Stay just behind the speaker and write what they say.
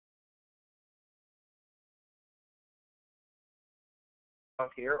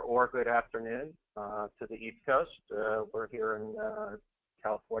here, or good afternoon to the East Coast. We're here in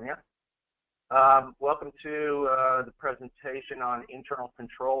California. Welcome to the presentation on internal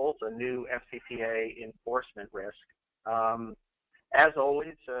controls, a new FCPA enforcement risk. As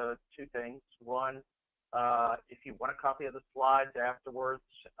always, two things. One, if you want a copy of the slides afterwards,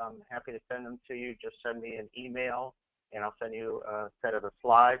 I'm happy to send them to you. Just send me an email, and I'll send you a set of the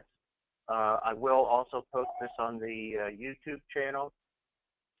slides. I will also post this on the YouTube channel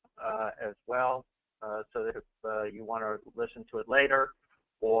as well, so that if you want to listen to it later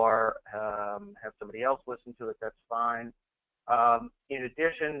or have somebody else listen to it, that's fine. In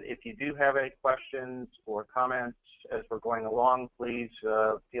addition, if you do have any questions or comments as we're going along, please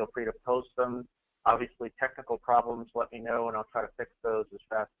feel free to post them. Obviously, technical problems, let me know, and I'll try to fix those as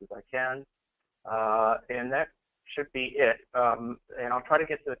fast as I can. And that should be it. And I'll try to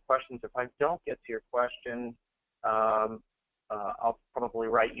get to the questions. If I don't get to your question, I'll probably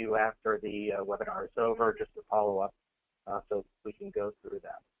write you after the webinar is over just to follow up so we can go through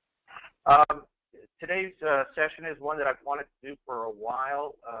that. Today's session is one that I've wanted to do for a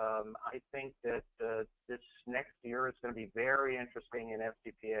while. I think that this next year is going to be very interesting in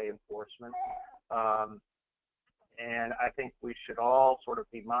FCPA enforcement. And I think we should all sort of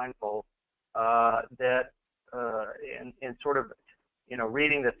be mindful that in sort of,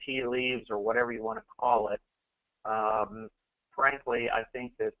 reading the tea leaves or whatever you want to call it, frankly, I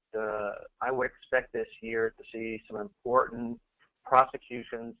think that I would expect this year to see some important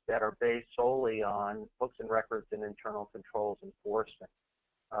prosecutions that are based solely on books and records and internal controls enforcement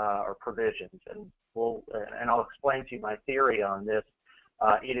or provisions. And I'll explain to you my theory on this.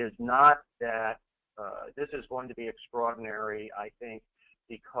 It is not that this is going to be extraordinary, I think,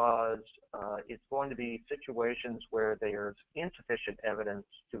 because it's going to be situations where there's insufficient evidence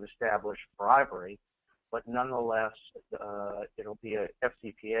to establish bribery, but nonetheless, it'll be a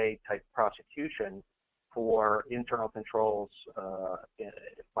FCPA type prosecution for internal controls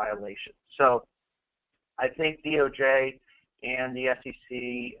violations. So I think DOJ and the SEC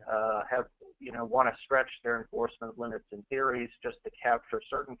have, want to stretch their enforcement limits and theories just to capture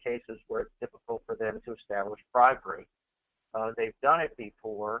certain cases where it's difficult for them to establish bribery. They've done it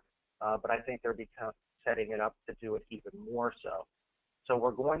before, but I think they're setting it up to do it even more so. So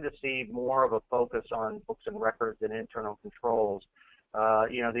we're going to see more of a focus on books and records and internal controls.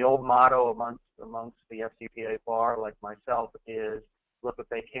 The old motto amongst the FCPA bar, like myself, is, look, if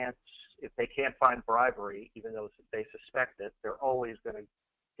they can't find bribery, even though they suspect it, they're always going to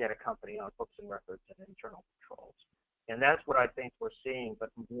get a company on books and records and internal controls. And that's what I think we're seeing. But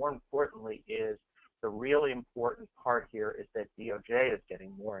more importantly is the really important part here is that DOJ is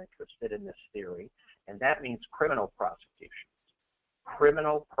getting more interested in this theory, and that means criminal prosecutions.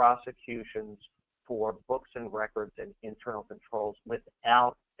 Criminal prosecutions for books and records and internal controls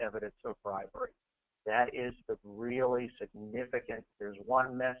without evidence of bribery. That is the really significant. There's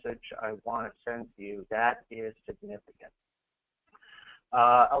one message I want to send to you. That is significant.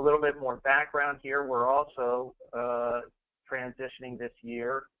 A little bit more background here. We're also transitioning this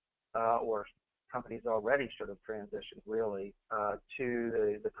year, or companies already should have transitioned really,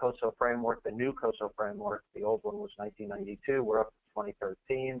 to the COSO framework, the new COSO framework. The old one was 1992. We're up to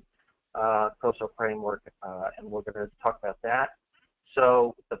 2013 COSO framework, and we're going to talk about that.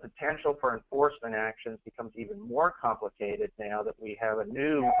 So the potential for enforcement actions becomes even more complicated now that we have a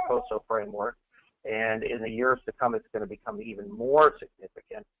new COSO framework, and in the years to come, it's going to become even more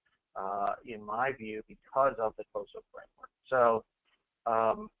significant, in my view, because of the COSO framework. So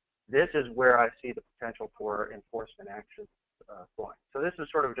this is where I see the potential for enforcement actions going. So this is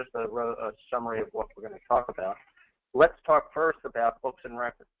sort of just a summary of what we're going to talk about. Let's talk first about books and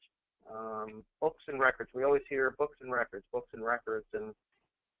records. Books and records. We always hear books and records, and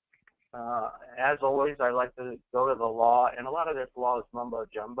as always, I like to go to the law, and a lot of this law is mumbo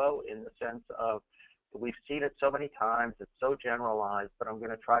jumbo in the sense of we've seen it so many times, it's so generalized, but I'm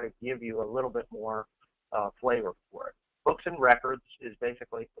going to try to give you a little bit more flavor for it. Books and records is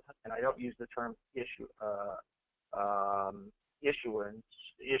basically, and I don't use the term issuers,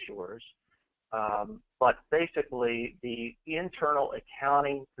 but basically the internal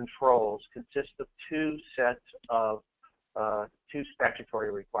accounting controls consist of two sets of two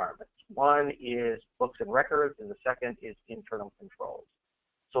statutory requirements. One is books and records, and the second is internal controls.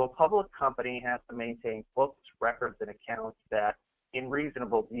 So a public company has to maintain books, records, and accounts that, in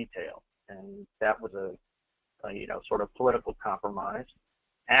reasonable detail, and that was a sort of political compromise,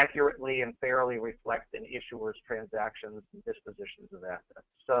 accurately and fairly reflect an issuer's transactions and dispositions of assets.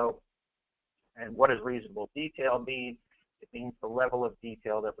 So, and what does reasonable detail mean? It means the level of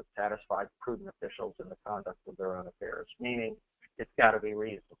detail that would satisfy prudent officials in the conduct of their own affairs, meaning It's got to be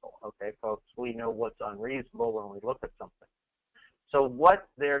reasonable. Okay, folks, we know what's unreasonable when we look at something. So what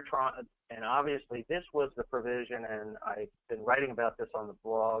they're trying, and obviously this was the provision, and I've been writing about this on the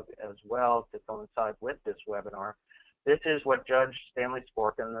blog as well to coincide with this webinar. This is what Judge Stanley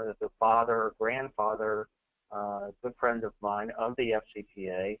Sporkin, the father, grandfather, good friend of mine of the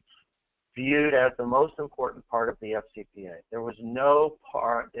FCPA, viewed as the most important part of the FCPA. There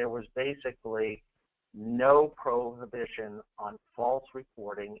was basically no prohibition on false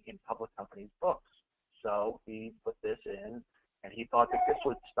reporting in public companies' books. So he put this in, and he thought that this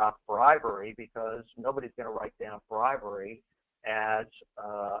would stop bribery because nobody's going to write down bribery as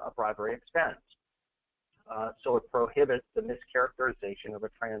a bribery expense. So it prohibits the mischaracterization of a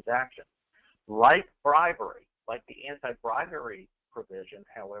transaction. Like bribery, like the anti-bribery provision,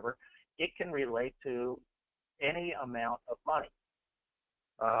 however, it can relate to any amount of money.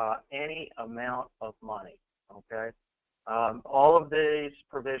 Okay? All of these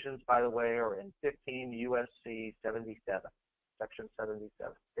provisions, by the way, are in 15 U.S.C. 77, Section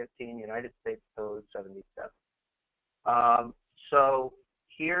 77, 15 United States Code 77. So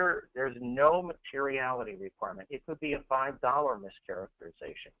here, there's no materiality requirement. It could be a $5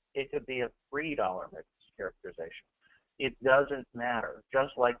 mischaracterization. It could be a $3 mischaracterization. It doesn't matter.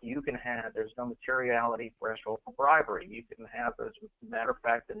 Just like you can have, there's no materiality threshold for bribery. You can have, as a matter of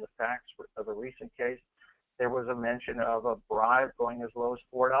fact, in the facts of a recent case, there was a mention of a bribe going as low as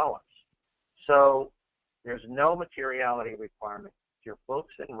 $4. So there's no materiality requirement. Your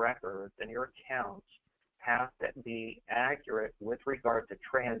books and records and your accounts have to be accurate with regard to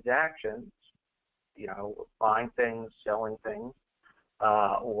transactions, you know, buying things, selling things,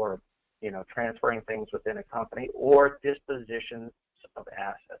 or, you know, transferring things within a company, or dispositions of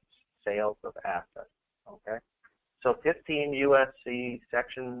assets, sales of assets, okay? So 15 U.S.C.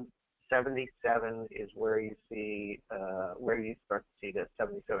 Section 77 is where you see, where you start to see the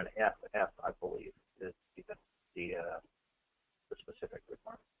 77F, I believe, is the specific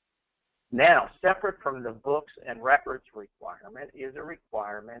requirement. Now, separate from the books and records requirement is a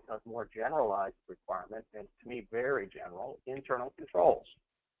requirement, a more generalized requirement, and to me very general, internal controls.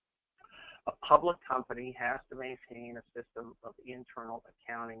 A public company has to maintain a system of internal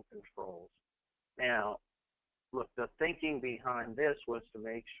accounting controls. Now, look, the thinking behind this was to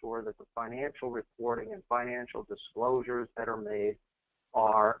make sure that the financial reporting and financial disclosures that are made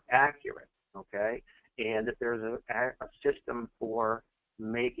are accurate, okay? And that there's a system for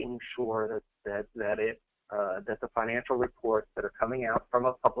making sure that the financial reports that are coming out from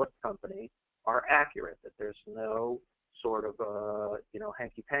a public company are accurate, that there's no sort of you know,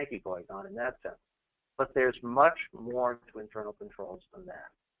 hanky-panky going on in that sense. But there's much more to internal controls than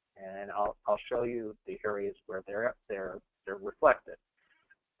that, and I'll show you the areas where they're reflected.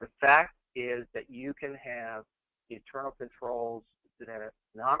 The fact is that you can have internal controls that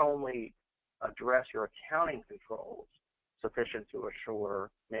not only address your accounting controls sufficient to assure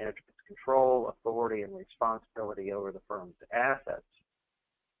management's control, authority, and responsibility over the firm's assets,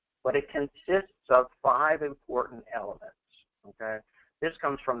 but it consists of 5 important elements, okay? This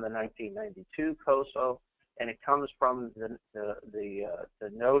comes from the 1992 COSO, and it comes from the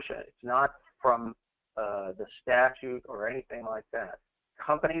notion, it's not from the statute or anything like that.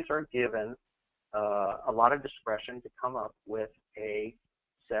 Companies are given a lot of discretion to come up with a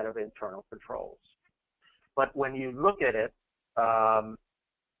set of internal controls. But when you look at it,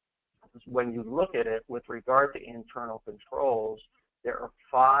 with regard to internal controls, there are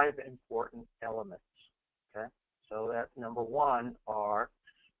 5 important elements. Okay, so that number 1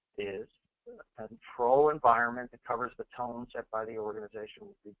 is a control environment that covers the tone set by the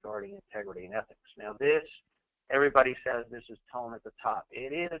organization regarding integrity and ethics. Now, this, everybody says this is tone at the top.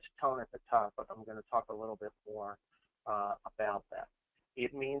 It is tone at the top, but I'm going to talk a little bit more about that.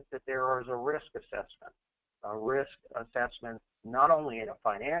 It means that there is a risk assessment. A risk assessment not only in a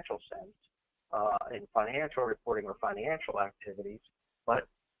financial sense, in financial reporting or financial activities, but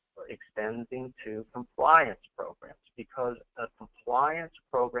extending to compliance programs, because a compliance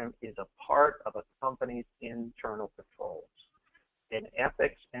program is a part of a company's internal controls. An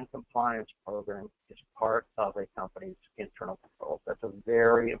ethics and compliance program is part of a company's internal controls. That's a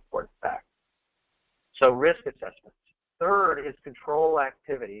very important fact. So risk assessments. Third is control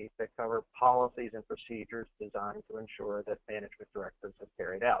activities that cover policies and procedures designed to ensure that management directives are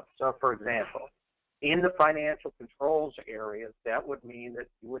carried out. So, for example, in the financial controls areas, that would mean that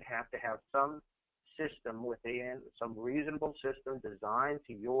you would have to have some system within, some reasonable system designed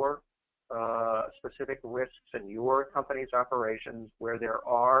to your specific risks and your company's operations, where there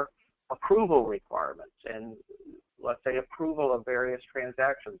are approval requirements and, let's say, approval of various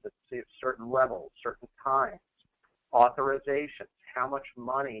transactions at certain levels, certain times. Authorizations. How much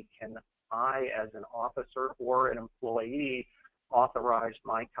money can I, as an officer or an employee, authorize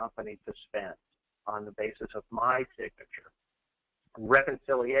my company to spend on the basis of my signature?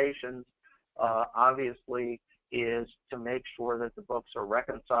 Reconciliations, obviously, is to make sure that the books are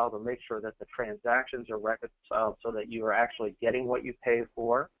reconciled, to make sure that the transactions are reconciled so that you are actually getting what you pay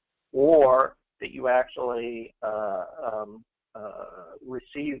for, or that you actually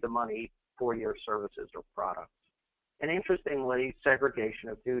receive the money for your services or products. And interestingly, segregation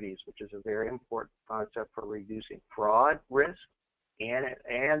of duties, which is a very important concept for reducing fraud risk and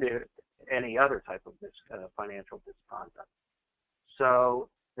any other type of financial misconduct. So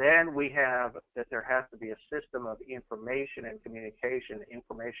then we have that there has to be a system of information and communication.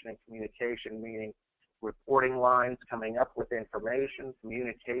 Information and communication meaning reporting lines coming up with information,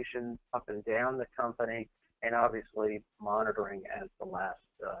 communication up and down the company, and obviously monitoring as the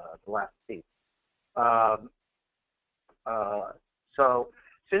last piece. So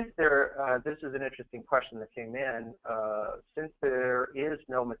since this is an interesting question that came in, since there is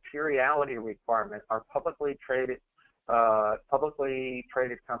no materiality requirement, are publicly traded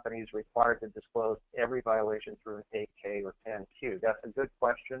companies required to disclose every violation through an 8K or 10Q? That's a good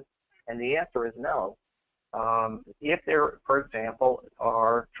question, and the answer is no. If there, for example,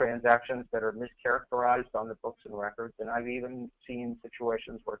 are transactions that are mischaracterized on the books and records, and I've even seen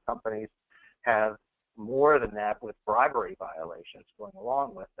situations where companies have more than that with bribery violations going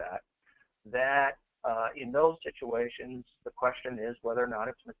along with that, in those situations, the question is whether or not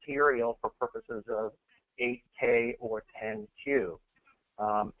it's material for purposes of 8K or 10Q.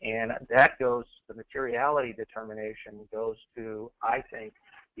 And that goes, the materiality determination goes to, I think,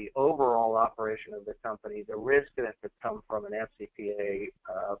 the overall operation of the company, the risk that could come from an FCPA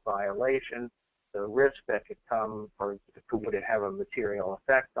violation, the risk that could come, or would it have a material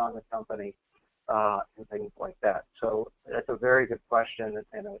effect on the company, and things like that. So that's a very good question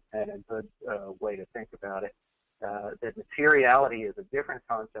and a good way to think about it. That materiality is a different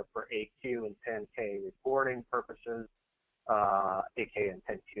concept for 8Q and 10K reporting purposes, 8K and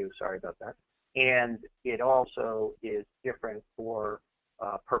 10Q, sorry about that. And it also is different for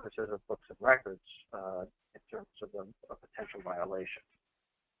purposes of books and records in terms of a potential violation.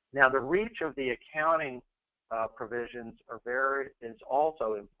 Now, the reach of the accounting provisions is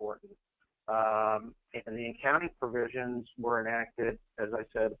also important. And the accounting provisions were enacted, as I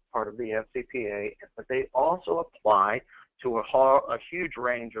said, part of the FCPA, but they also apply to a huge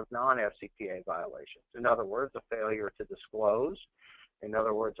range of non-FCPA violations. In other words, a failure to disclose. In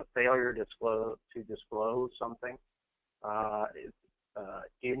other words, a failure to disclose something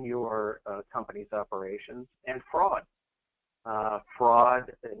in your company's operations, and fraud.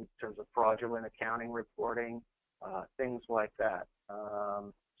 Fraud in terms of fraudulent accounting reporting, things like that.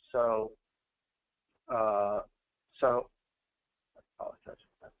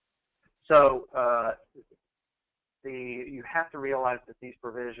 You have to realize that these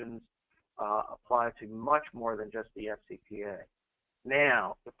provisions apply to much more than just the FCPA.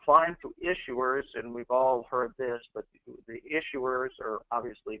 Now, applying to issuers, and we've all heard this, but the issuers are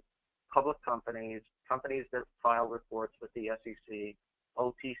obviously public companies, companies that file reports with the SEC,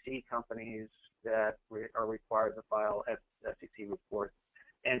 OTC companies that are required to file SEC reports,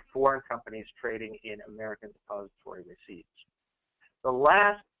 and foreign companies trading in American depository receipts. The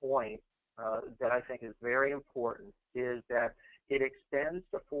last point that I think is very important is that it extends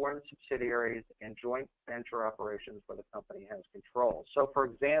to foreign subsidiaries and joint venture operations where the company has control. So, for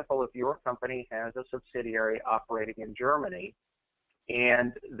example, if your company has a subsidiary operating in Germany,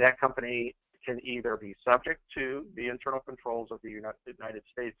 and that company can either be subject to the internal controls of the United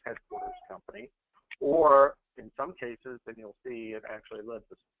States headquarters company, or in some cases, and you'll see it actually led to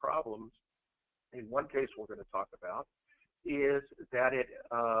some problems. In one case we're going to talk about is that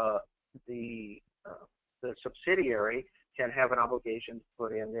the subsidiary can have an obligation to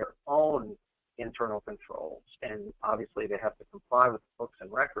put in their own internal controls, and obviously they have to comply with the books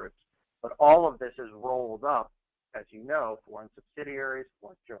and records. But all of this is rolled up, as you know, foreign subsidiaries,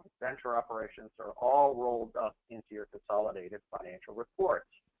 foreign joint venture operations are all rolled up into your consolidated financial reports.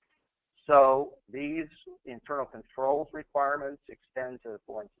 So these internal controls requirements extend to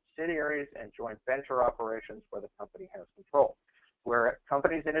foreign subsidiaries and joint venture operations where the company has control. Where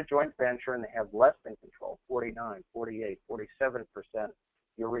companies in a joint venture and they have less than control, 49, 48, 47%,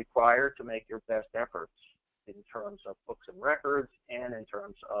 you're required to make your best efforts in terms of books and records and in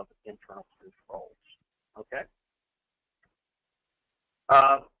terms of internal controls. Okay?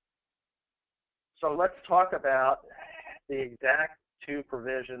 So let's talk about the exact two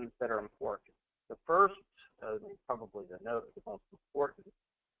provisions that are important. The first, probably the most important,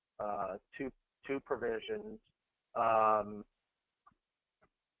 two provisions Um,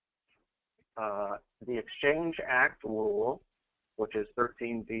 the Exchange Act rule, which is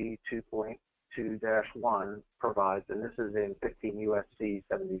 13B 2.2-1, provides, and this is in 15 U.S.C.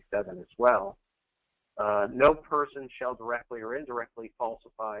 77 as well, no person shall directly or indirectly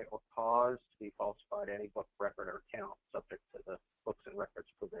falsify or cause to be falsified any book, record, or account subject to the books and records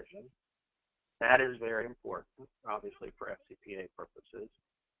provision. That is very important, obviously, for FCPA purposes.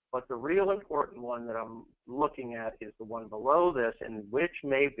 But the real important one that I'm looking at is the one below this, and which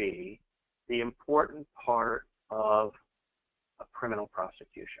may be the important part of a criminal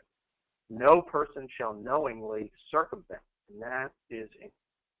prosecution. No person shall knowingly circumvent, and that is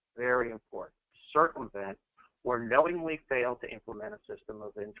very important. Circumvent or knowingly fail to implement a system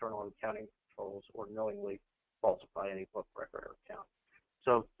of internal accounting controls or knowingly falsify any book, record, or account.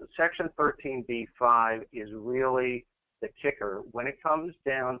 So Section 13b-5 is really the kicker when it comes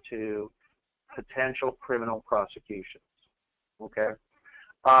down to potential criminal prosecutions. Okay.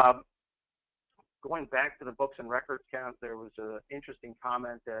 Going back to the books and records count, there was an interesting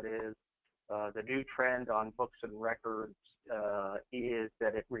comment that is the new trend on books and records is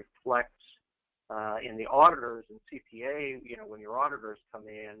that it reflects in the auditors and CPA, when your auditors come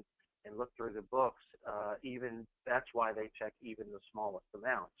in and look through the books, even that's why they check even the smallest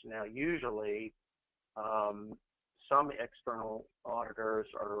amounts. Now, usually, some external auditors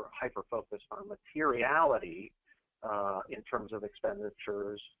are hyper-focused on materiality in terms of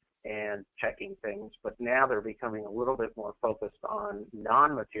expenditures and checking things, but now they're becoming a little bit more focused on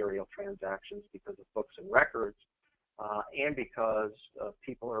non-material transactions because of books and records, and because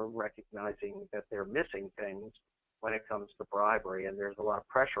people are recognizing that they're missing things when it comes to bribery, and there's a lot of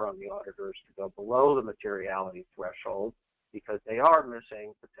pressure on the auditors to go below the materiality threshold because they are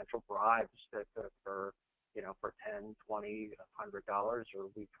missing potential bribes that occur, for $10, $20, $100, or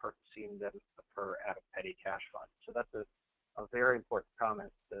we've seen them occur out of petty cash funds. So that's a very important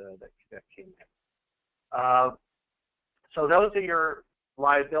comment that came in. So those are your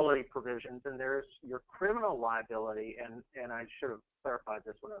liability provisions, and there's your criminal liability, and I should have clarified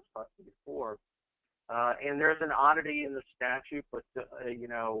this when I was talking before. And there's an oddity in the statute, but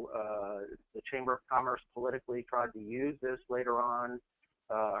the Chamber of Commerce politically tried to use this later on,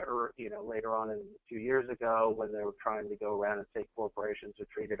 later on a few years ago when they were trying to go around and say corporations are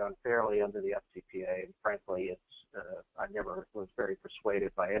treated unfairly under the FCPA. And frankly, I never was very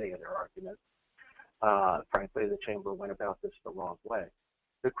persuaded by any of their arguments. Frankly, the Chamber went about this the wrong way.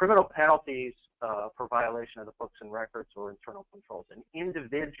 The criminal penalties for violation of the books and records or internal controls, an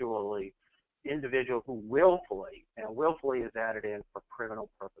individual who willfully, and willfully is added in for criminal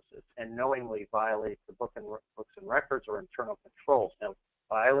purposes, and knowingly violates the books and records or internal controls. Now,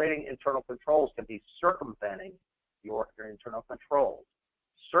 violating internal controls can be circumventing your internal controls.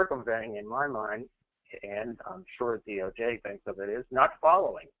 Circumventing, in my mind, and I'm sure DOJ thinks of it, is not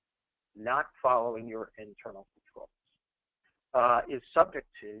following your internal controls. Is subject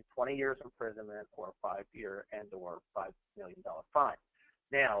to 20 years imprisonment or a 5-year and or $5 million fine.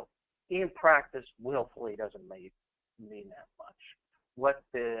 Now, in practice, willfully doesn't mean that much. What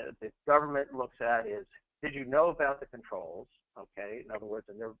the government looks at is, did you know about the controls? Okay, in other words,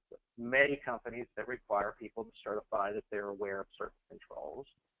 and there are many companies that require people to certify that they're aware of certain controls.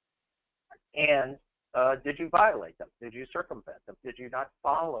 And did you violate them? Did you circumvent them? Did you not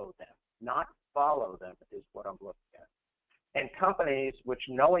follow them? Not follow them is what I'm looking at. And companies which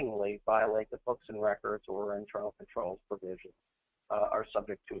knowingly violate the books and records or internal controls provisions are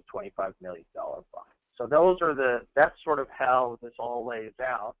subject to a $25 million fine. So that's sort of how this all lays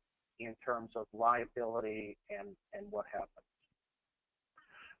out in terms of liability and what happens.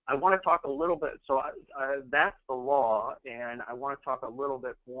 I want to talk a little bit, so that's the law, and I want to talk a little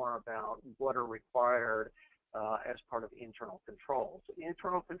bit more about what are required as part of internal controls.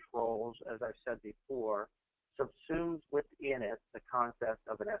 Internal controls, as I said before, subsumes within it the concept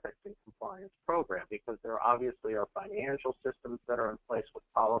of an ethics and compliance program, because there obviously are financial systems that are in place with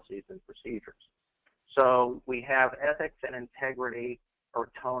policies and procedures. So we have ethics and integrity or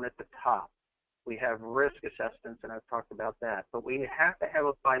tone at the top. We have risk assessments, and I've talked about that. But we have to have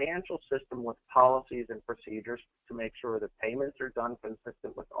a financial system with policies and procedures to make sure that payments are done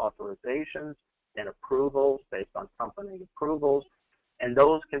consistent with authorizations and approvals based on company approvals. And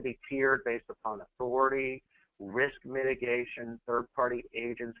those can be tiered based upon authority, risk mitigation, third-party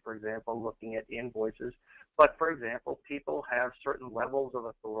agents, for example, looking at invoices. But, for example, people have certain levels of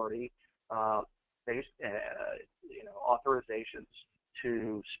authority based, authorizations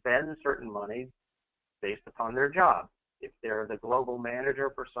to spend certain money based upon their job. If they're the global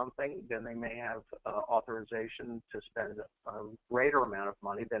manager for something, then they may have authorization to spend a greater amount of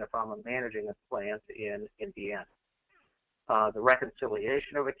money than if I'm managing a plant in Indiana. The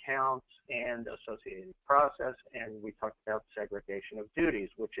reconciliation of accounts and associated process, and we talked about segregation of duties,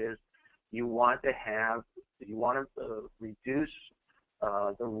 which is you want to reduce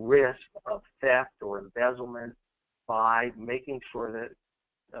the risk of theft or embezzlement by making sure that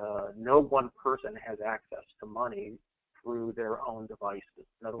no one person has access to money through their own devices.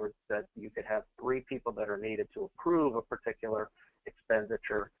 In other words, that you could have 3 people that are needed to approve a particular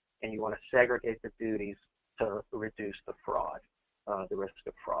expenditure, and you want to segregate the duties to reduce the fraud, the risk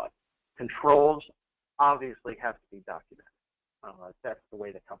of fraud. Controls obviously have to be documented. That's the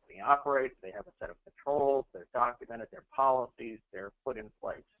way the company operates. They have a set of controls. They're documented. Their policies, they're put in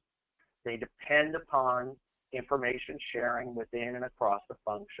place. They depend upon information sharing within and across the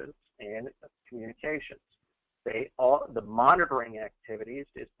functions and communications. The monitoring activities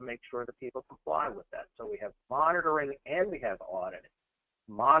is to make sure that people comply with that. So we have monitoring and we have auditing.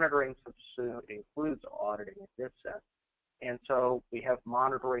 Monitoring includes auditing in this sense. And so we have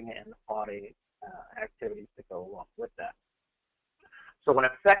monitoring and auditing activities that go along with that. So an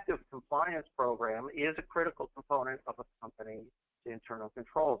effective compliance program is a critical component of a company's internal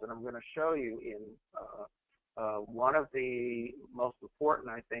controls. And I'm going to show you in one of the most important,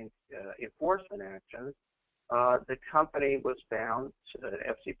 I think, enforcement actions. The company was found,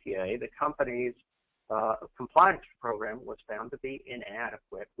 FCPA, the company's compliance program was found to be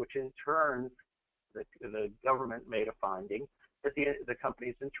inadequate, which in turn, the government made a finding that the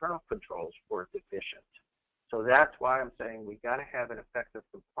company's internal controls were deficient. So that's why I'm saying we got to have an effective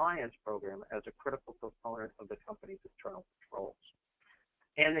compliance program as a critical component of the company's internal controls.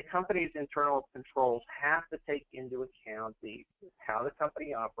 And the company's internal controls have to take into account how the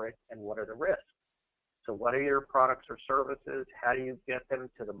company operates and what are the risks. So what are your products or services? How do you get them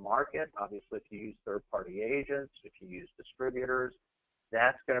to the market? Obviously, if you use third-party agents, if you use distributors,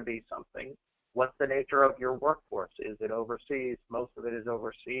 that's going to be something. What's the nature of your workforce? Is it overseas? Most of it is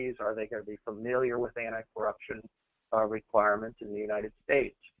overseas. Are they going to be familiar with anti-corruption requirements in the United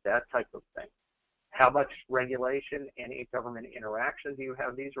States? That type of thing. How much regulation and government interaction do you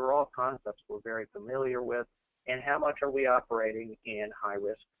have? These are all concepts we're very familiar with. And how much are we operating in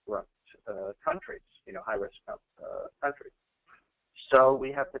high-risk corrupt countries, high-risk countries? So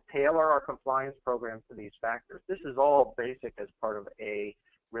we have to tailor our compliance program to these factors. This is all basic as part of a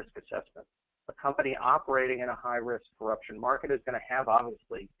risk assessment. A company operating in a high-risk corruption market is going to have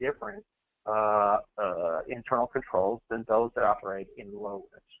obviously different internal controls than those that operate in low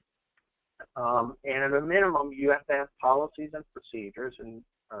risk. And at a minimum, you have to have policies and procedures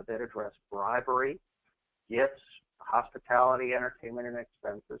that address bribery, gifts, hospitality, entertainment and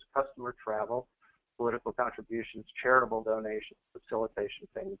expenses, customer travel, political contributions, charitable donations, facilitation,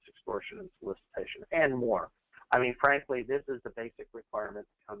 payments, extortion, and solicitation, and more. I mean, frankly, this is the basic requirement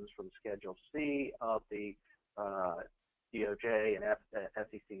that comes from Schedule C of the DOJ and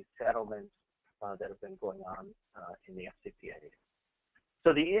SEC settlements that have been going on in the FCPA.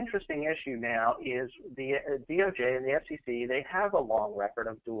 So the interesting issue now is the DOJ and the SEC, they have a long record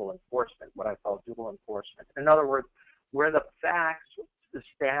of dual enforcement, what I call dual enforcement. In other words, where the facts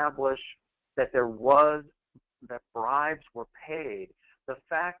establish that that bribes were paid, the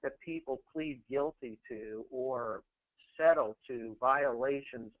fact that people plead guilty to or settle to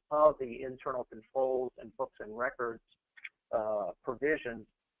violations of the internal controls and books and records provisions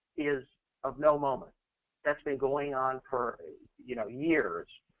is of no moment. That's been going on for years.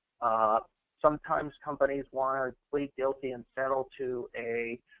 Sometimes companies want to plead guilty and settle to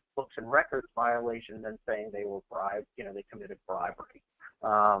a books and records violation than saying they were bribed, they committed bribery.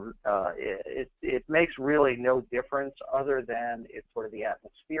 It makes really no difference other than it's sort of the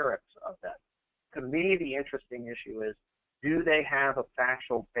atmospherics of that. To me, the interesting issue is, do they have a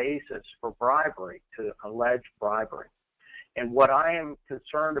factual basis for bribery, to allege bribery? And what I am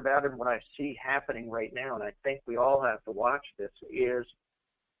concerned about and what I see happening right now, and I think we all have to watch this, is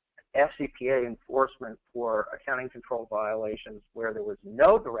FCPA enforcement for accounting control violations where there was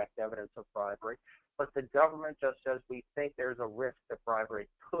no direct evidence of bribery, but the government just says we think there's a risk that bribery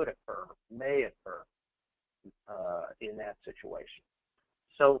could occur, may occur in that situation.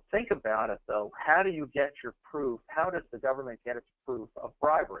 So think about it, though. How do you get your proof? How does the government get its proof of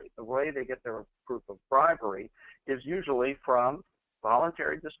bribery? The way they get their proof of bribery is usually from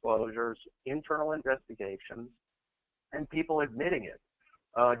voluntary disclosures, internal investigations, and people admitting it.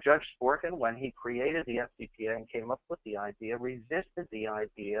 Judge Sporkin, when he created the FCPA and came up with the idea, resisted the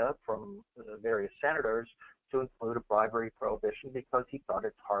idea from the various senators to include a bribery prohibition because he thought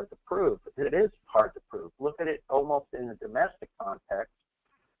it's hard to prove. It is hard to prove. Look at it almost in the domestic context.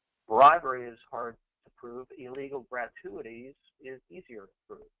 Bribery is hard to prove. Illegal gratuities is easier to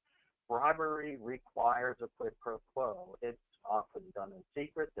prove. Bribery requires a quid pro quo. It's often done in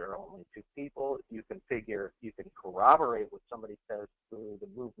secret. There are only two people. You can corroborate what somebody says through the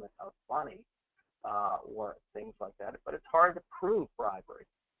movement of money or things like that, but it's hard to prove bribery.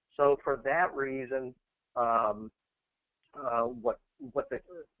 So for that reason, what the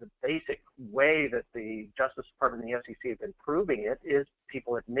basic way that the Justice Department and the FCC have been proving it is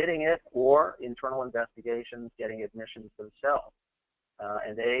people admitting it or internal investigations getting admissions themselves.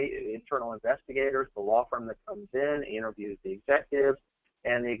 And internal investigators, the law firm that comes in, interviews the executive,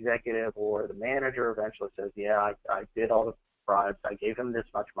 and the executive or the manager eventually says, yeah, I did all the bribes, I gave him this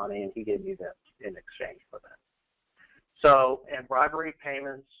much money, and he gave me this in exchange for that. So, and bribery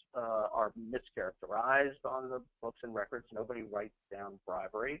payments are mischaracterized on the books and records. Nobody writes down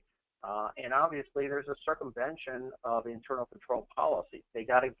bribery. And obviously, there's a circumvention of internal control policy. They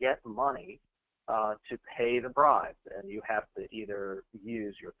got to get money to pay the bribes, and you have to either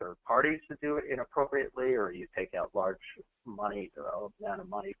use your third parties to do it inappropriately, or you take out large amount of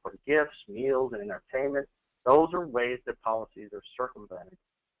money for gifts, meals, and entertainment. Those are ways that policies are circumvented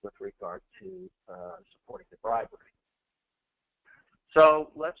with regard to supporting the bribery.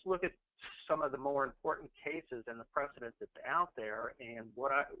 So let's look at some of the more important cases and the precedent that's out there, and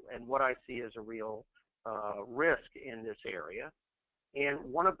what I see as a real risk in this area.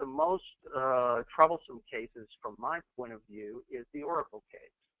 And one of the most troublesome cases from my point of view is the Oracle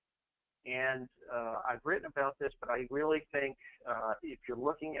case. And I've written about this, but I really think if you're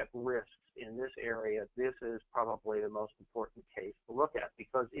looking at risks in this area, this is probably the most important case to look at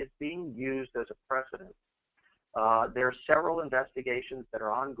because it's being used as a precedent. There are several investigations that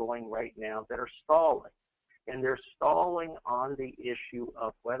are ongoing right now that are stalling. And they're stalling on the issue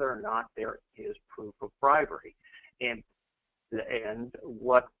of whether or not there is proof of bribery. And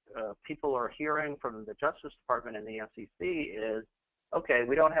what people are hearing from the Justice Department and the FCC is, okay,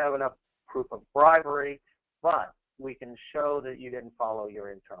 we don't have enough proof of bribery, but we can show that you didn't follow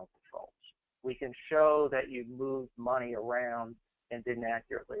your internal controls. We can show that you moved money around and didn't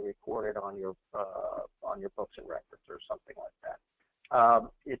accurately record it on your books and records or something like that.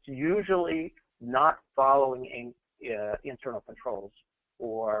 It's usually not following internal controls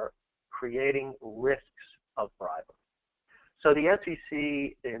or creating risks of bribery. So the SEC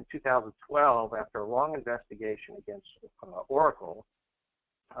in 2012, after a long investigation against Oracle,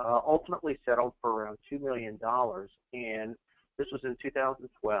 ultimately settled for around $2 million, and this was in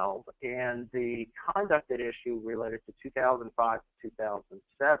 2012, and the conduct at issue related to 2005 to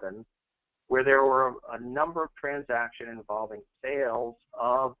 2007, where there were a number of transactions involving sales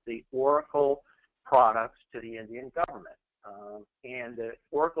of the Oracle products to the Indian government. And the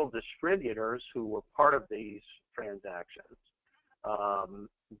Oracle distributors who were part of these transactions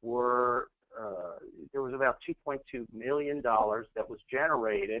there was about $2.2 million that was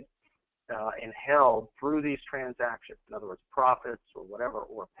generated and held through these transactions. In other words, profits or whatever,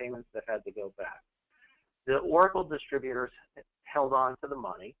 or payments that had to go back. The Oracle distributors held on to the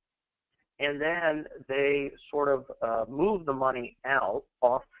money, and then they sort of moved the money out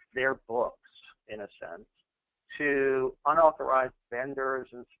off their books, in a sense, to unauthorized vendors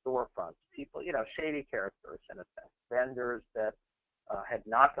and storefronts, people, shady characters, in a sense, vendors that had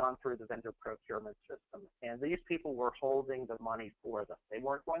not gone through the vendor procurement system, and these people were holding the money for them. They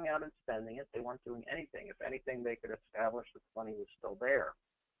weren't going out and spending it. They weren't doing anything. If anything, they could establish that the money was still there.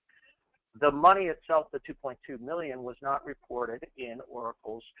 The money itself, the $2.2 million, was not reported in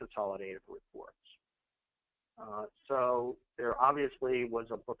Oracle's consolidated reports. So there obviously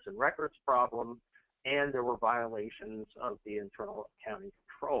was a books and records problem, and there were violations of the internal accounting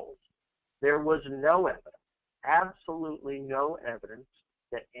controls. There was no evidence, absolutely no evidence,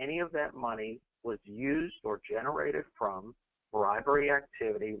 that any of that money was used or generated from bribery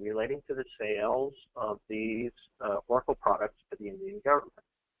activity relating to the sales of these Oracle products to the Indian government.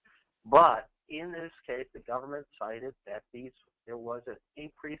 But in this case, the government cited that there was an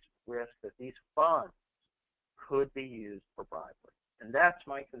increased risk that these funds could be used for bribery. And that's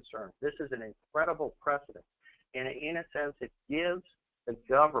my concern. This is an incredible precedent. And in a sense, it gives the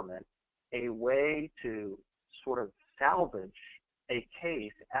government a way to sort of salvage a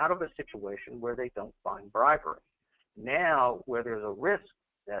case out of a situation where they don't find bribery. Now, where there's a risk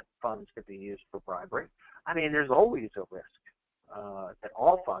that funds could be used for bribery, I mean, there's always a risk that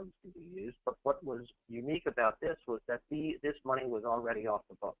all funds can be used, but what was unique about this was that this money was already off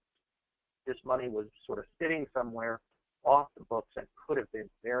the books. This money was sort of sitting somewhere off the books and could have been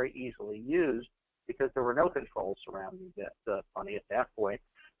very easily used because there were no controls surrounding the money at that point.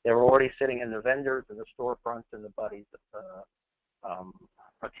 They were already sitting in the vendors and the storefronts and the buddies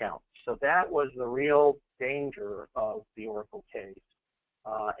accounts. So that was the real danger of the Oracle case,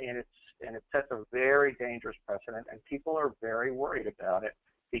 and it sets a very dangerous precedent, and people are very worried about it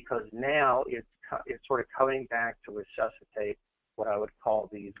because now it's sort of coming back to resuscitate what I would call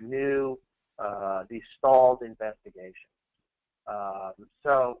these new, these stalled investigations.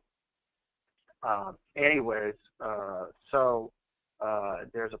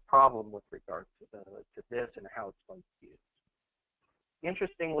 There's a problem with regard to this and how it's going to be used.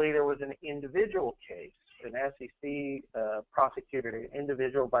 Interestingly, there was an individual case. An SEC prosecuted an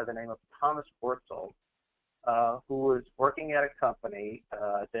individual by the name of Thomas Wurzel, who was working at a company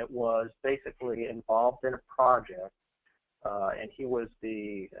that was basically involved in a project, and he was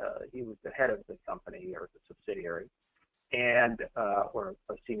the head of the company or the subsidiary, and or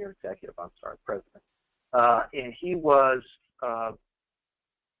a senior executive. I'm sorry, president. And he was.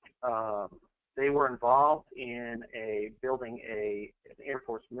 They were involved in building an Air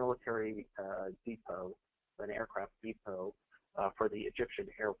Force military depot, an aircraft depot for the Egyptian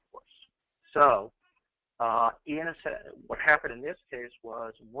Air Force. So, what happened in this case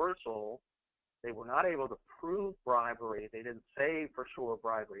was Wurzel, they were not able to prove bribery. They didn't say for sure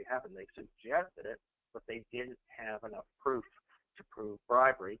bribery happened. They suggested it, but they didn't have enough proof to prove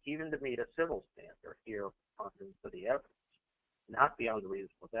bribery, even to meet a civil standard here under the evidence. Not beyond a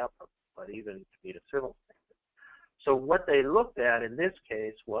reasonable doubt, but even to meet a civil standard. So what they looked at in this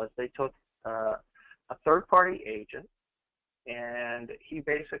case was they took a third-party agent, and he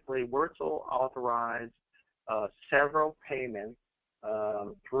basically, Wurzel authorized several payments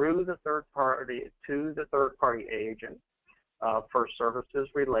through the third party to the third-party agent for services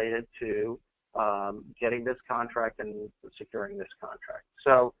related to getting this contract and securing this contract.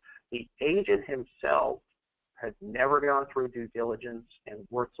 So the agent himself had never gone through due diligence, and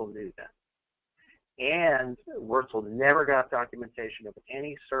Wurzel knew that. And Wurzel never got documentation of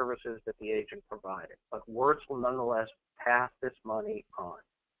any services that the agent provided, but Wurzel nonetheless passed this money on.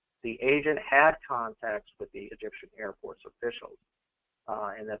 The agent had contacts with the Egyptian Air Force officials,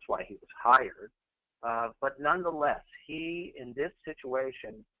 and that's why he was hired. But nonetheless, in this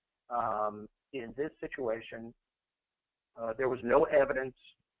situation, there was no evidence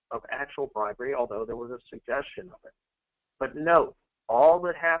of actual bribery, although there was a suggestion of it. But note, all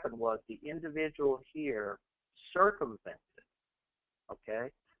that happened was the individual here circumvented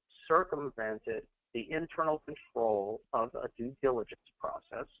the internal control of a due diligence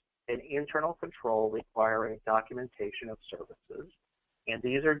process, an internal control requiring documentation of services. And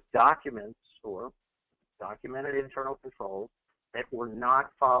these are documents or documented internal controls that were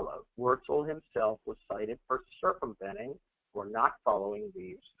not followed. Wurzel himself was cited for circumventing or not following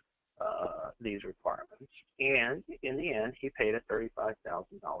these requirements, and in the end, he paid a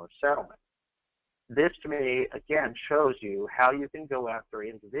 $35,000 settlement. This, to me, again, shows you how you can go after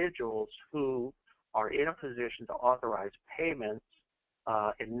individuals who are in a position to authorize payments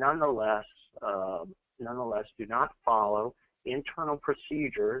and nonetheless do not follow internal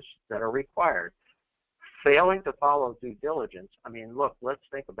procedures that are required. Failing to follow due diligence, I mean, look, let's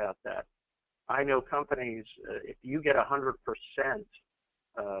think about that. I know companies, if you get 100%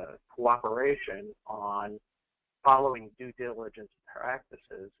 cooperation on following due diligence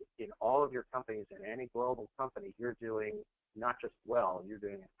practices in all of your companies, in any global company, you're doing not just well, you're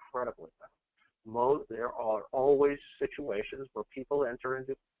doing incredibly well. There are always situations where people enter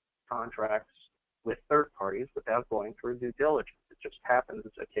into contracts with third parties without going through due diligence. It just happens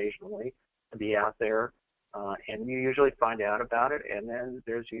occasionally to be out there, and you usually find out about it, and then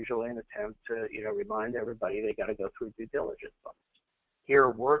there's usually an attempt to remind everybody they got to go through due diligence on this. Here,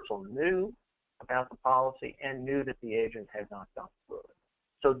 Wurzel knew about the policy and knew that the agent had not gone through it.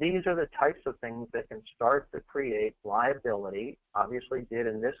 So these are the types of things that can start to create liability, obviously did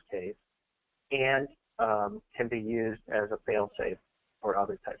in this case, and can be used as a fail-safe for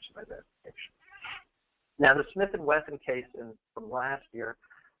other types of investigation. Now, the Smith & Wesson case from last year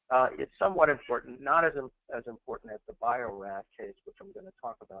is somewhat important, not as important as the Bio-Rad case, which I'm going to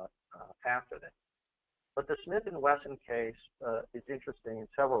talk about after this. But the Smith & Wesson case is interesting in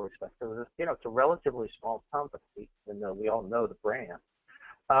several respects. It's a relatively small company, even though we all know the brand.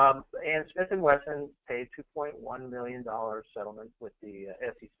 And Smith & Wesson paid $2.1 million settlement with the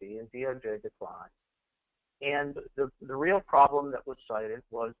SEC, and DOJ declined. And the real problem that was cited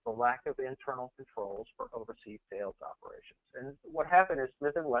was the lack of internal controls for overseas sales operations. And what happened is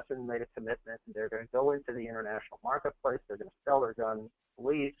Smith & Wesson made a commitment. They're going to go into the international marketplace. They're going to sell their guns to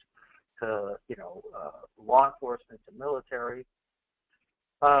police, to law enforcement, to military.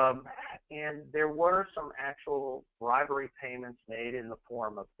 And there were some actual bribery payments made in the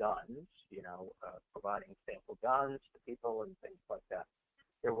form of guns, providing sample guns to people and things like that.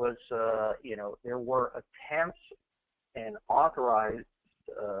 There was, there were attempts and authorized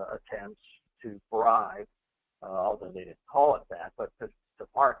attempts to bribe, although they didn't call it that, but to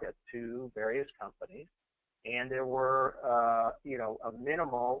market to various companies. And there were, a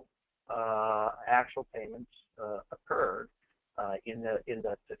minimal actual payments occurred in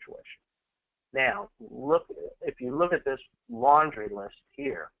that situation. Now, if you look at this laundry list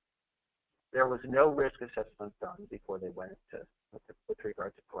here, there was no risk assessment done before they went into with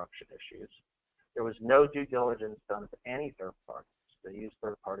regard to corruption issues. There was no due diligence done of any third parties. They used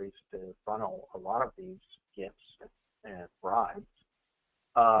third parties to funnel a lot of these gifts and bribes.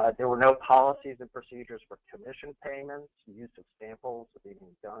 There were no policies and procedures for commission payments, use of samples of even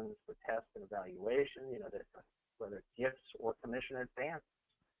guns for test and evaluation, whether gifts or commission advances.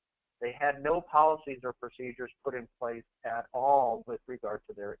 They had no policies or procedures put in place at all with regard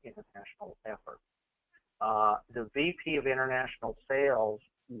to their international efforts. The VP of International Sales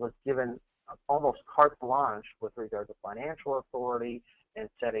was given almost carte blanche with regard to financial authority and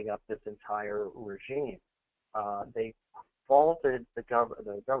setting up this entire regime. They faulted the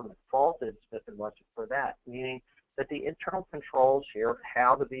government faulted Smith & Wesson for that, meaning that the internal controls here of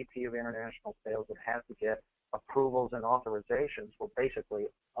how the VP of International Sales would have to get approvals and authorizations were basically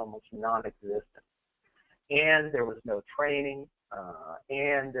almost non-existent. And there was no training,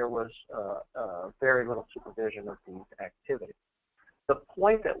 and there was very little supervision of these activities. The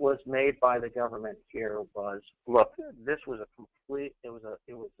point that was made by the government here was, look, this was it was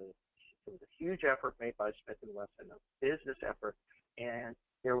a huge effort made by Smith & Wesson, a business effort, and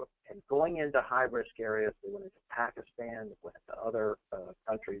going into high-risk areas, they went into Pakistan, they went into other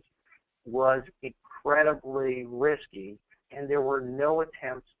countries, was incredibly risky, and there were no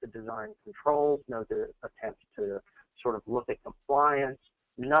attempts to design controls, no attempts to sort of look at compliance,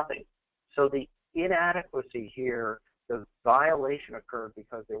 nothing. So the inadequacy here, the violation occurred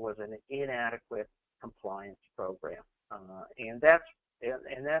because there was an inadequate compliance program, and that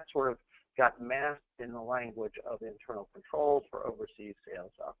sort of got masked in the language of internal controls for overseas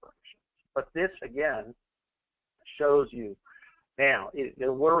sales operations. But this again shows you. Now,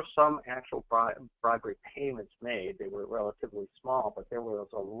 there were some actual bribery payments made. They were relatively small, but there was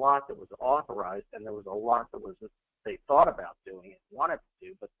a lot that was authorized, and there was a lot that they thought about doing and wanted to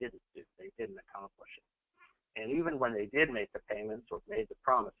do, but didn't do. They didn't accomplish it. And even when they did make the payments or made the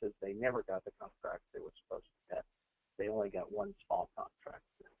promises, they never got the contracts they were supposed to get. They only got one small contract.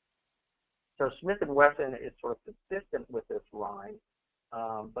 So Smith & Wesson is sort of consistent with this line,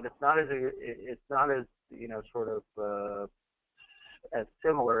 but it's not as as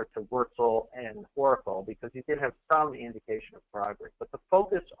similar to Wurzel and Oracle, because you did have some indication of bribery. But the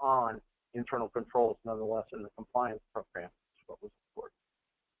focus on internal controls, nonetheless, in the compliance program is what was important.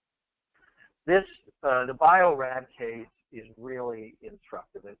 This, the BioRad case is really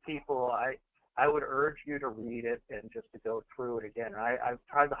instructive, and people, I would urge you to read it and just to go through it again. I've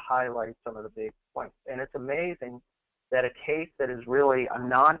tried to highlight some of the big points, and it's amazing that a case that is really a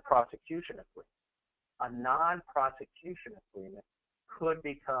non-prosecution agreement could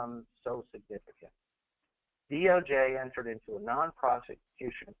become so significant. DOJ entered into a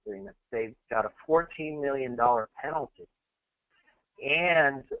non-prosecution agreement. They got a $14 million penalty.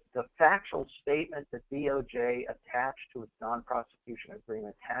 And the factual statement that DOJ attached to its non-prosecution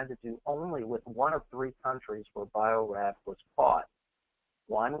agreement had to do only with one of three countries where BioRad was caught.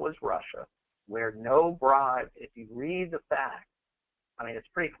 One was Russia, where no bribe, if you read the facts, I mean, it's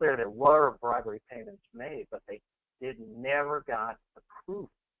pretty clear there were bribery payments made, but they never got the proof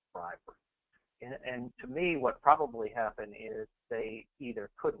of bribery. And to me, what probably happened is they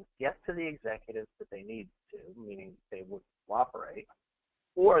either couldn't get to the executives that they needed to, meaning they would cooperate,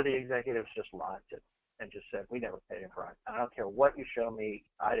 or the executives just lied to them and just said, we never paid a bribe. I don't care what you show me,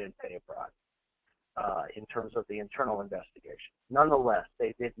 I didn't pay a bribe in terms of the internal investigation. Nonetheless,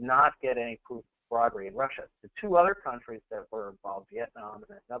 they did not get any proof of bribery in Russia. The two other countries that were involved, Vietnam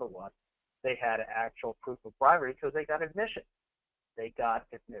and another one, they had actual proof of bribery because they got admission. They got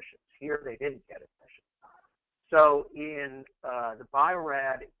admissions. Here, they didn't get admission. So in the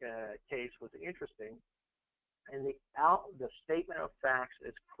BioRad case was interesting, and the statement of facts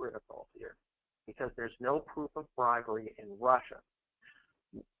is critical here because there's no proof of bribery in Russia.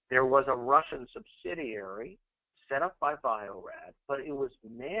 There was a Russian subsidiary set up by BioRad, but it was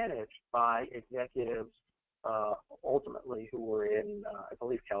managed by executives ultimately who were in, I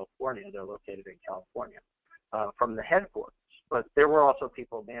believe, California. They're located in California from the headquarters. But there were also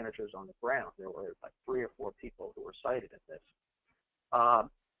people, managers on the ground. There were like 3 or 4 people who were cited in this.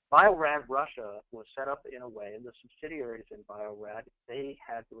 Bio-Rad Russia was set up in a way, and the subsidiaries in Bio-Rad, they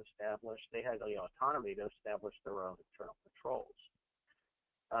had the autonomy to establish their own internal controls.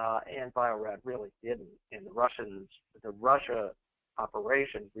 And Bio-Rad really didn't. And the Russia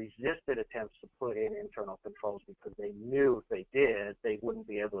operation resisted attempts to put in internal controls because they knew if they did, they wouldn't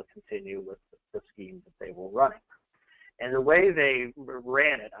be able to continue with the scheme that they were running. And the way they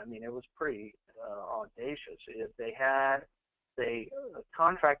ran it, I mean, it was pretty audacious. They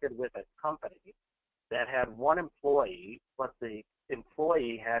contracted with a company that had one employee, but the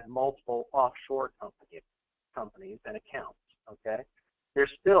employee had multiple offshore companies and accounts, okay?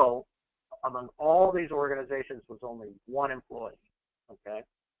 There's still, among all these organizations, was only one employee, okay?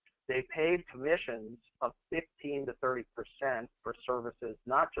 They paid commissions of 15 to 30% for services,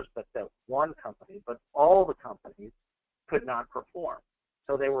 not just that one company, but all the companies could not perform.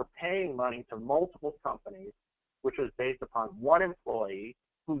 So they were paying money to multiple companies, which was based upon one employee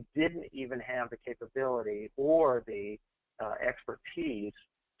who didn't even have the capability or the expertise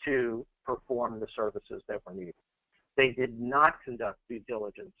to perform the services that were needed. They did not conduct due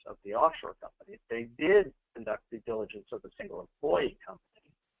diligence of the offshore companies. They did conduct due diligence of the single employee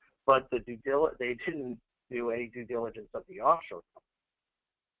company, but they didn't do any due diligence of the offshore company.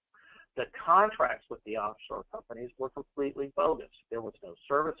 The contracts with the offshore companies were completely bogus. There was no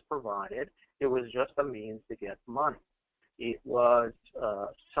service provided. It was just a means to get money. It was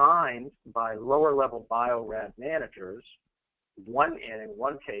signed by lower-level Bio-Rad managers. And in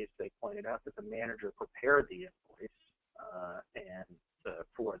one case, they pointed out that the manager prepared the invoice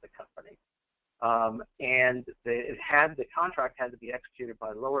for the company. And the contract had to be executed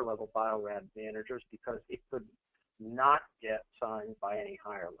by lower-level Bio-Rad managers because it could not get signed by any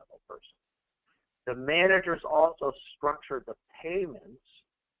higher-level person. The managers also structured the payments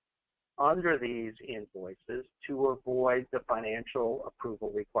under these invoices to avoid the financial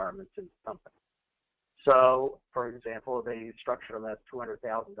approval requirements in the company. So, for example, they structured them as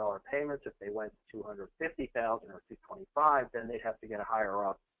 $200,000 payments. If they went to $250,000 or $225,000, then they'd have to get a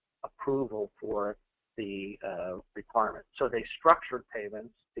higher-up approval for the requirement. So they structured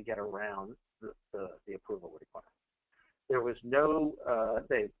payments to get around the approval requirement. There was no,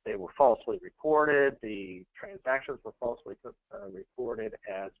 they were falsely reported. The transactions were falsely reported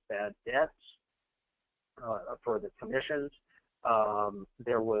as bad debts for the commissions.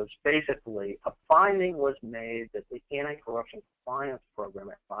 There was basically a finding was made that the anti-corruption compliance program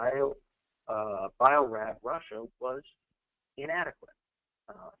at Bio-Rad Russia was inadequate.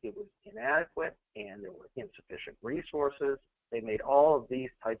 It was inadequate, and there were insufficient resources. They made all of these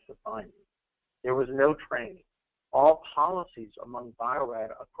types of findings. There was no training. All policies among Bio-Rad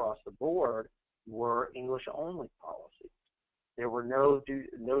across the board were English-only policies. There were no due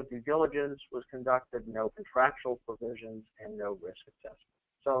diligence was conducted, no contractual provisions, and no risk assessment.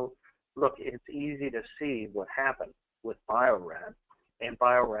 So, look, it's easy to see what happened with Bio-Rad and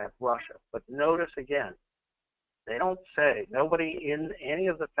Bio-Rad Russia. But notice again, they don't say, nobody in any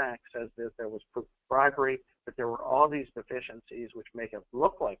of the facts says that there was bribery, that there were all these deficiencies which make it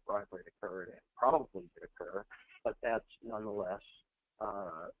look like bribery occurred, and probably did occur, but that's nonetheless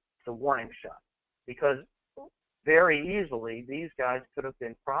the warning shot. Because very easily, these guys could have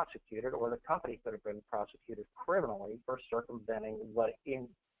been prosecuted, or the company could have been prosecuted criminally for circumventing what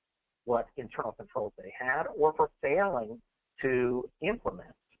internal controls they had, or for failing to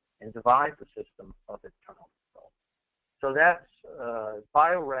implement and devise the system of internal control. So that's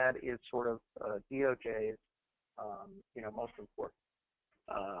Bio-Rad is sort of DOJ's most important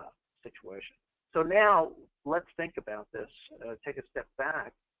situation. So now let's think about this, take a step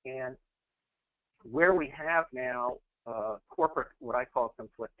back, and where we have now corporate, what I call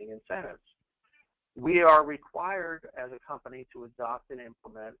conflicting incentives. We are required as a company to adopt and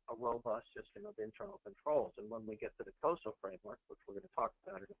implement a robust system of internal controls. And when we get to the COSO framework, which we're going to talk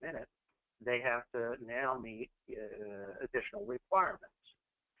about in a minute, they have to now meet additional requirements.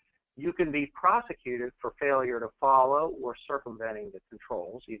 You can be prosecuted for failure to follow or circumventing the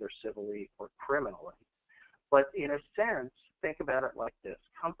controls, either civilly or criminally. But in a sense, think about it like this.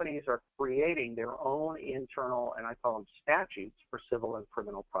 Companies are creating their own internal, and I call them statutes, for civil and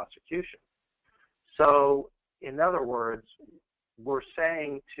criminal prosecution. So, in other words, we're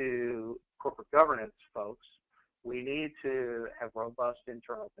saying to corporate governance folks, we need to have robust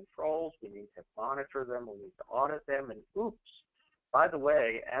internal controls, we need to monitor them, we need to audit them, and oops, by the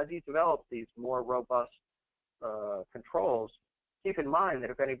way, as you develop these more robust controls, keep in mind that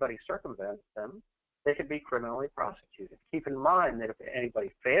if anybody circumvents them, they can be criminally prosecuted. Keep in mind that if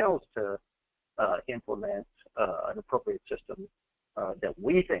anybody fails to implement an appropriate system that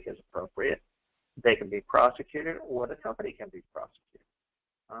we think is appropriate, they can be prosecuted, or the company can be prosecuted.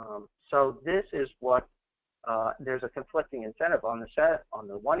 So this is what there's a conflicting incentive on the set. On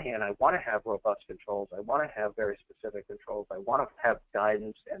the one hand, I want to have robust controls. I want to have very specific controls. I want to have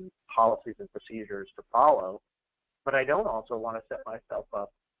guidance and policies and procedures to follow. But I don't also want to set myself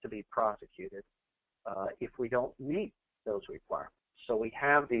up to be prosecuted if we don't meet those requirements. So we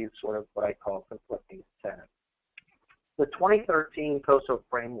have these sort of what I call conflicting incentives. The 2013 COSO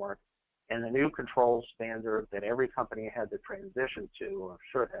framework and the new control standard that every company had to transition to, or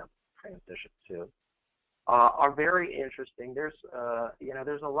should have transitioned to, are very interesting. There's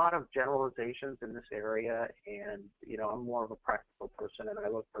there's a lot of generalizations in this area, and I'm more of a practical person, and I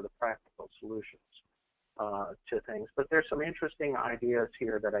look for the practical solutions to things. But there's some interesting ideas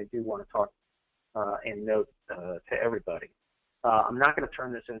here that I do want to talk and note to everybody. I'm not going to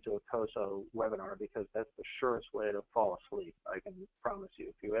turn this into a COSO webinar because that's the surest way to fall asleep, I can promise you.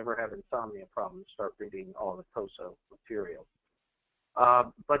 If you ever have insomnia problems, start reading all the COSO materials.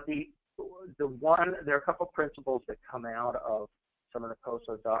 But there are a couple principles that come out of some of the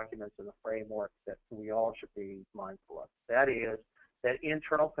COSO documents and the framework that we all should be mindful of. That is that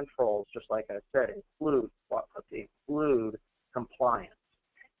internal controls, just like I said, include compliance.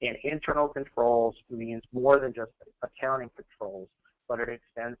 And internal controls means more than just accounting controls, but it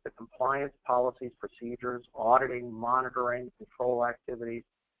extends to compliance policies, procedures, auditing, monitoring, control activities,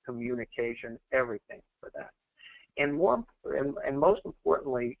 communication, everything for that. And most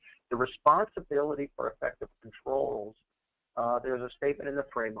importantly, the responsibility for effective controls, there's a statement in the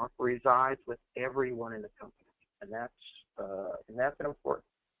framework, resides with everyone in the company. And that's an important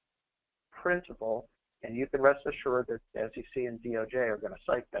principle. And you can rest assured that SEC and DOJ are going to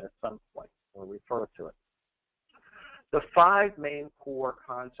cite that at some point or refer to it. The 5 main core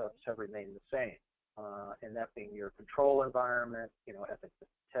concepts have remained the same, and that being your control environment, ethics,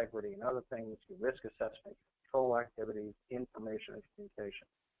 integrity, and other things, your risk assessment, control activities, information and communication,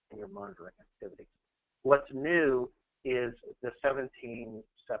 and your monitoring activities. What's new is the 17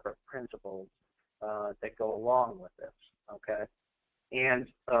 separate principles that go along with this, okay? And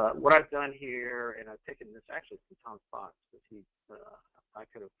what I've done here, and I've taken this actually from Tom Fox, because I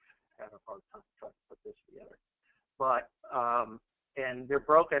could have had a hard time trying to put this together. But, and they're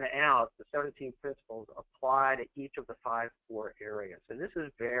broken out, the 17 principles apply to each of the 5 core areas. And this is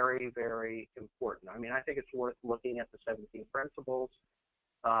very, very important. I mean, I think it's worth looking at the 17 principles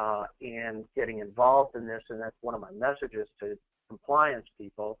and getting involved in this, and that's one of my messages to compliance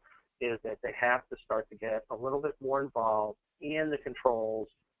people, is that they have to start to get a little bit more involved in the controls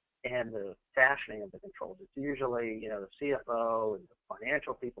and the fashioning of the controls. It's usually, the CFO and the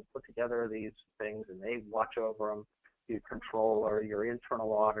financial people put together these things and they watch over them, your controller, your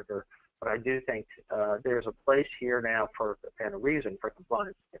internal auditor. But I do think there's a place here now and a reason for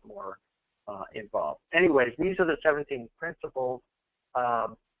compliance to get more involved. Anyways, these are the 17 principles,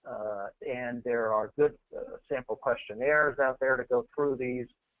 and there are good sample questionnaires out there to go through these.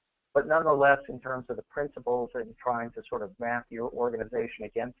 But nonetheless, in terms of the principles and trying to sort of map your organization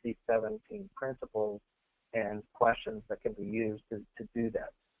against these 17 principles and questions that can be used to do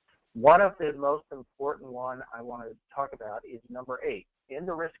that. One of the most important one I want to talk about is number 8. In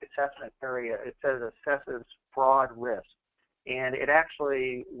the risk assessment area, it says assesses fraud risk. And it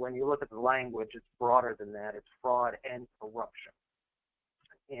actually, when you look at the language, it's broader than that. It's fraud and corruption.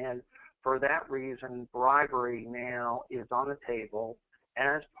 And for that reason, bribery now is on the table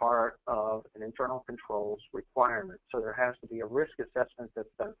as part of an internal controls requirement. So there has to be a risk assessment that's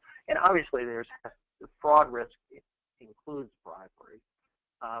done. And obviously the fraud risk includes bribery,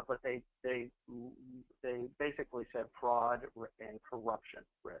 but they basically said fraud and corruption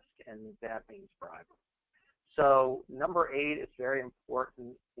risk, and that means bribery. So number 8 is very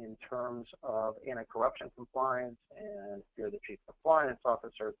important in terms of anti-corruption compliance, and if you're the chief compliance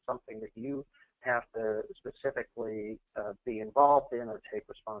officer, it's something that you have to specifically be involved in or take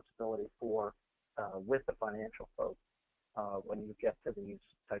responsibility for with the financial folks when you get to these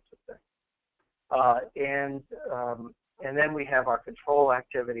types of things. And then we have our control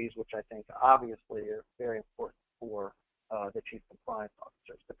activities, which I think obviously are very important for the chief compliance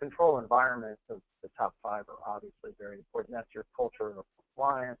officers. The control environment of the top 5 are obviously very important. That's your culture of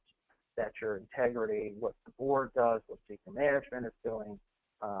compliance, that's your integrity, what the board does, what senior management is doing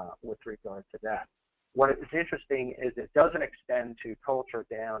with regard to that. What is interesting is it doesn't extend to culture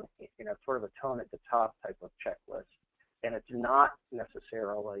down, sort of a tone at the top type of checklist, and it's not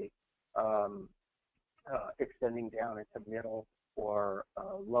necessarily extending down into middle or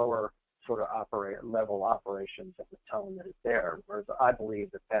lower sort of level operations at the tone that is there. Whereas I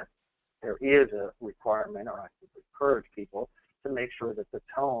believe that there is a requirement, or I would encourage people to make sure that the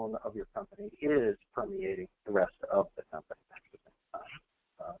tone of your company is permeating the rest of the company.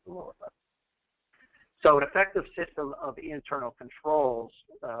 lower level. So an effective system of internal controls,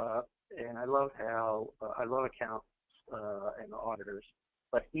 and I love how, I love accountants and auditors,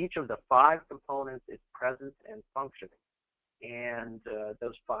 but each of the 5 components is present and functioning. And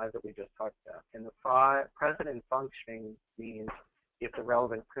those 5 that we just talked about. And the 5 present and functioning means if the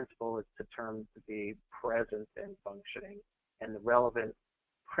relevant principle is determined to be present and functioning, and the relevant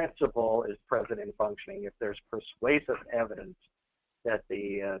principle is present and functioning if there's persuasive evidence that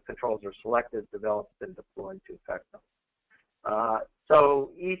the controls are selected, developed, and deployed to affect them.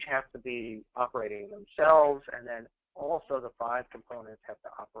 So each has to be operating themselves, and then also the 5 components have to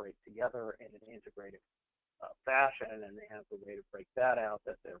operate together in an integrated fashion, and they have the way to break that out,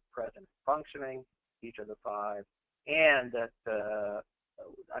 that they're present and functioning, each of the 5, and that,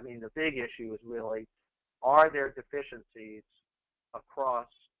 I mean, the big issue is really, are there deficiencies across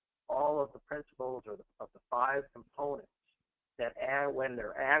all of the principles or of the 5 components that when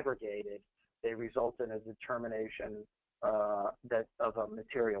they're aggregated, they result in a determination that of a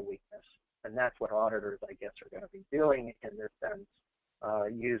material weakness. And that's what auditors, I guess, are going to be doing in this sense,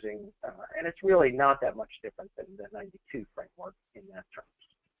 using, and it's really not that much different than the 92 framework in that terms.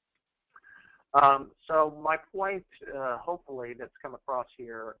 So my point, hopefully, that's come across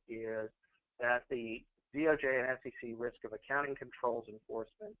here is that the DOJ and SEC risk of accounting controls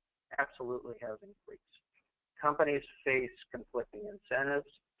enforcement absolutely has increased. Companies face conflicting incentives.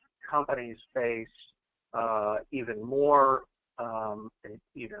 Companies face even more,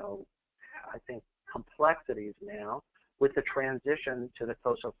 you know, I think complexities now with the transition to the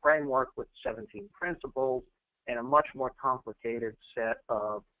COSO framework with 17 principles and a much more complicated set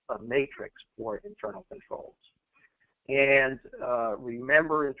of matrix for internal controls. And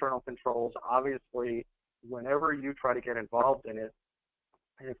remember, internal controls, obviously, whenever you try to get involved in it,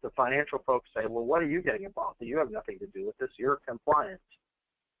 and if the financial folks say, well, what are you getting involved in? You have nothing to do with this. You're compliance.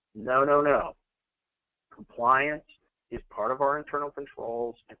 No, no, no. Compliance is part of our internal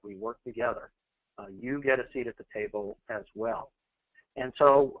controls, and we work together. You get a seat at the table as well. And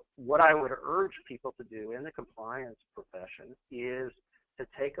so what I would urge people to do in the compliance profession is to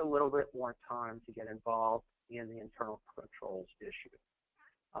take a little bit more time to get involved in the internal controls issue.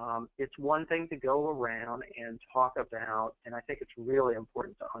 It's one thing to go around and talk about, and I think it's really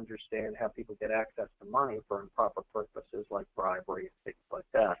important to understand how people get access to money for improper purposes like bribery and things like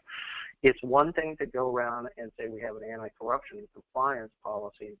that. It's one thing to go around and say we have an anti-corruption and compliance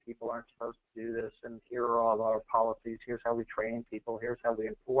policy and people aren't supposed to do this, and here are all our policies, here's how we train people, here's how we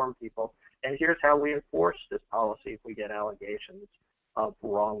inform people, and here's how we enforce this policy if we get allegations of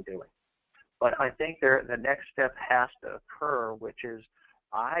wrongdoing. But I think the next step has to occur, which is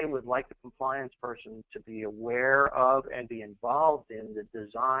I would like the compliance person to be aware of and be involved in the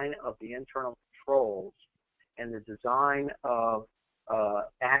design of the internal controls and the design of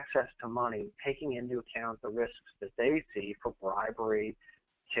access to money, taking into account the risks that they see for bribery,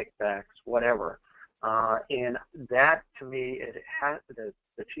 kickbacks, whatever. And that, to me, it has the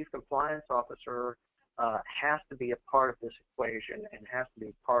chief compliance officer has to be a part of this equation and has to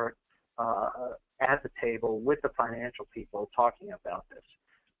be part at the table with the financial people talking about this.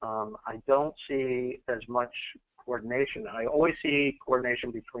 I don't see as much coordination. I always see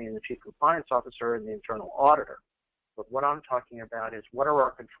coordination between the chief compliance officer and the internal auditor. But what I'm talking about is what are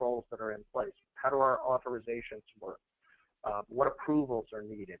our controls that are in place? How do our authorizations work? What approvals are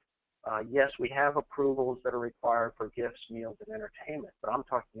needed? Yes, we have approvals that are required for gifts, meals, and entertainment, but I'm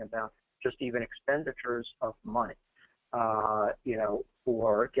talking about just even expenditures of money, you know,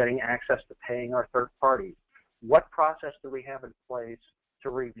 for getting access to paying our third parties. What process do we have in place to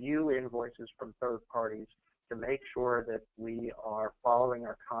review invoices from third parties to make sure that we are following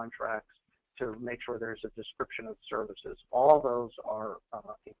our contracts, to make sure there's a description of services? All those are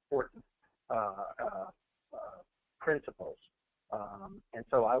important principles. And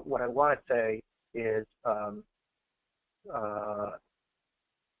so what I want to say is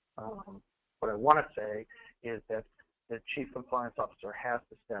that the chief compliance officer has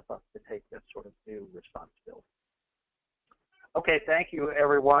to step up to take this sort of new responsibility. Okay, thank you,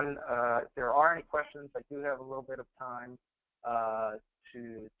 everyone. If there are any questions, I do have a little bit of time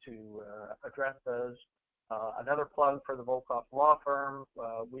to address those. Another plug for the Volkov Law Firm.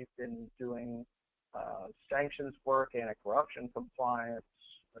 We've been doing sanctions work, anti-corruption compliance,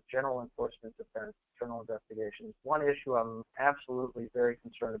 general enforcement, defense, internal investigations. One issue I'm absolutely very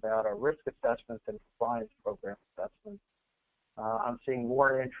concerned about are risk assessments and compliance program assessments. I'm seeing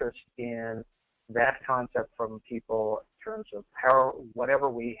more interest in that concept from people in terms of how whatever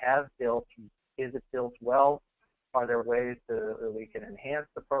we have built, is it built well? Are there ways that we can enhance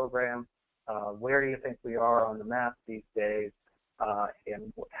the program? Where do you think we are on the map these days?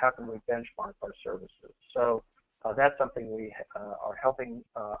 and how can we benchmark our services. So that's something we are helping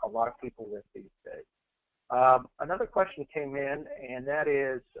a lot of people with these days. Another question came in, and that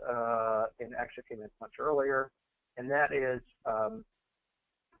is, and actually came in much earlier, and that is,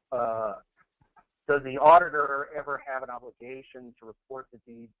 does the auditor ever have an obligation to report to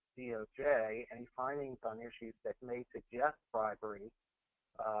the DOJ any findings on issues that may suggest bribery?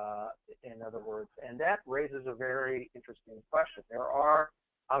 In other words, and that raises a very interesting question. There are,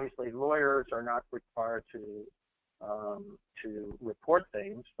 obviously, lawyers are not required to report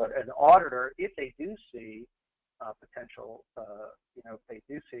things, but an auditor, if they do see potential, if they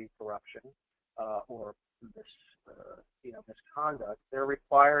do see corruption or misconduct, they're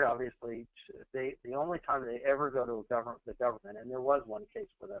required, obviously, the only time they ever go to the government, and there was one case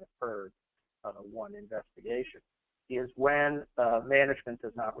where that occurred, one investigation, is when management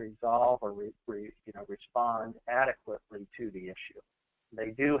does not resolve or respond adequately to the issue.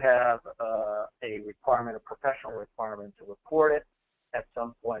 They do have a requirement, a professional requirement to report it at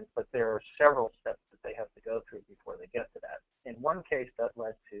some point, but there are several steps that they have to go through before they get to that. In one case, that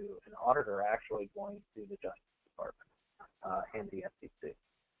led to an auditor actually going to the Justice Department and the FCC.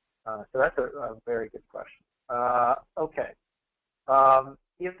 So that's a very good question. Okay.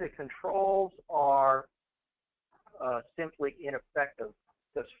 If the controls are simply ineffective,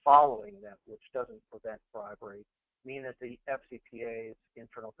 just following them, which doesn't prevent bribery, mean that the FCPA's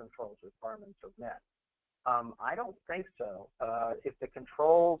internal controls requirements are met? I don't think so. If the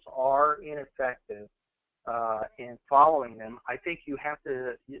controls are ineffective in following them, I think you have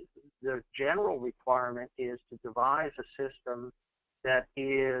to, the general requirement is to devise a system that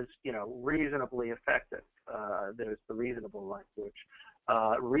is, reasonably effective. There's the reasonable language,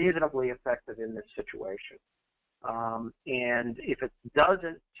 reasonably effective in this situation. And if it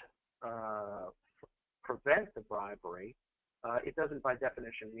doesn't prevent the bribery, it doesn't by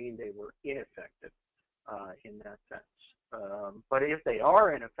definition mean they were ineffective in that sense. But if they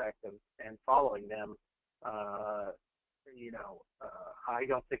are ineffective and following them, I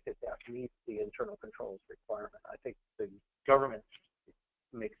don't think that meets the internal controls requirement. I think the government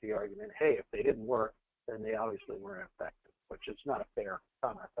makes the argument, hey, if they didn't work, then they obviously weren't effective, which is not a fair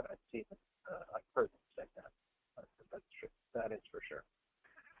comment, but I've seen it. I've heard them say that. That's true. That is for sure.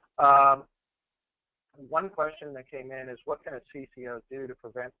 One question that came in is, what can a CCO do to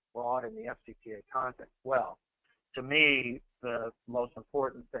prevent fraud in the FCPA context? Well, to me, the most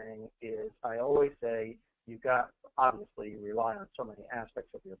important thing is, I always say, you've got, obviously, you rely on so many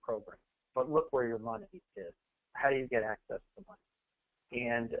aspects of your program, but look where your money is. How do you get access to money?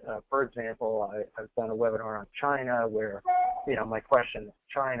 And, for example, I've done a webinar on China where, my question to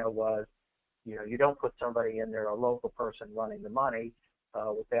China was, you don't put somebody in there, a local person running the money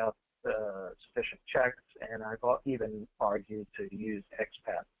without sufficient checks, and I've even argued to use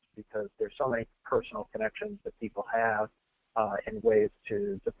expats because there's so many personal connections that people have and ways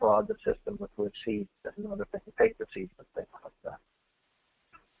to defraud the system with receipts and other things, fake receipts and things like that.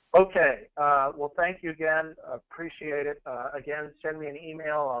 Okay, well, thank you again. Appreciate it. Again, send me an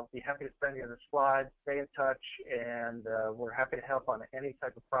email. I'll be happy to send you the slides. Stay in touch, and we're happy to help on any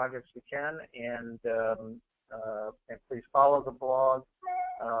type of projects we can. And please follow the blog,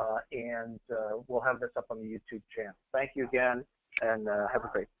 and we'll have this up on the YouTube channel. Thank you again, and have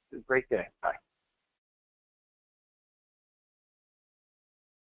a great day. Bye.